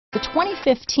The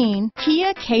 2015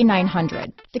 Kia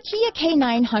K900. The Kia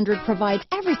K900 provides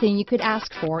everything you could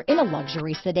ask for in a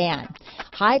luxury sedan.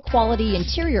 High-quality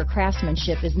interior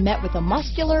craftsmanship is met with a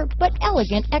muscular but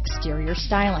elegant exterior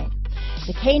styling.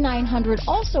 The K900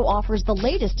 also offers the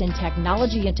latest in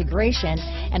technology integration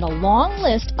and a long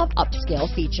list of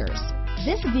upscale features.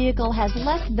 This vehicle has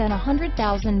less than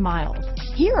 100,000 miles.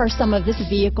 Here are some of this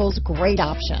vehicle's great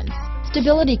options: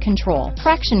 stability control,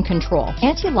 traction control,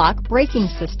 anti-lock braking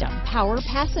system, power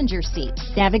passenger seat,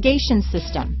 navigation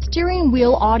system, steering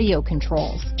wheel audio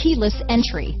controls, keyless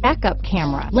entry, backup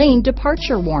camera, lane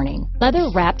departure warning,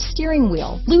 leather-wrapped steering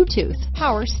wheel, Bluetooth,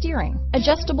 power steering,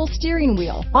 adjustable steering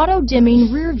wheel,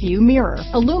 auto-dimming rear-view mirror,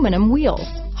 aluminum wheels,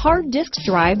 hard disk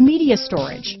drive media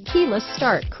storage, keyless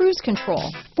start, cruise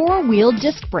control, four-wheel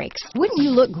disc brakes. Wouldn't you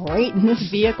look great in this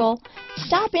vehicle?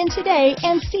 Stop in today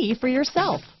and see for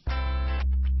yourself.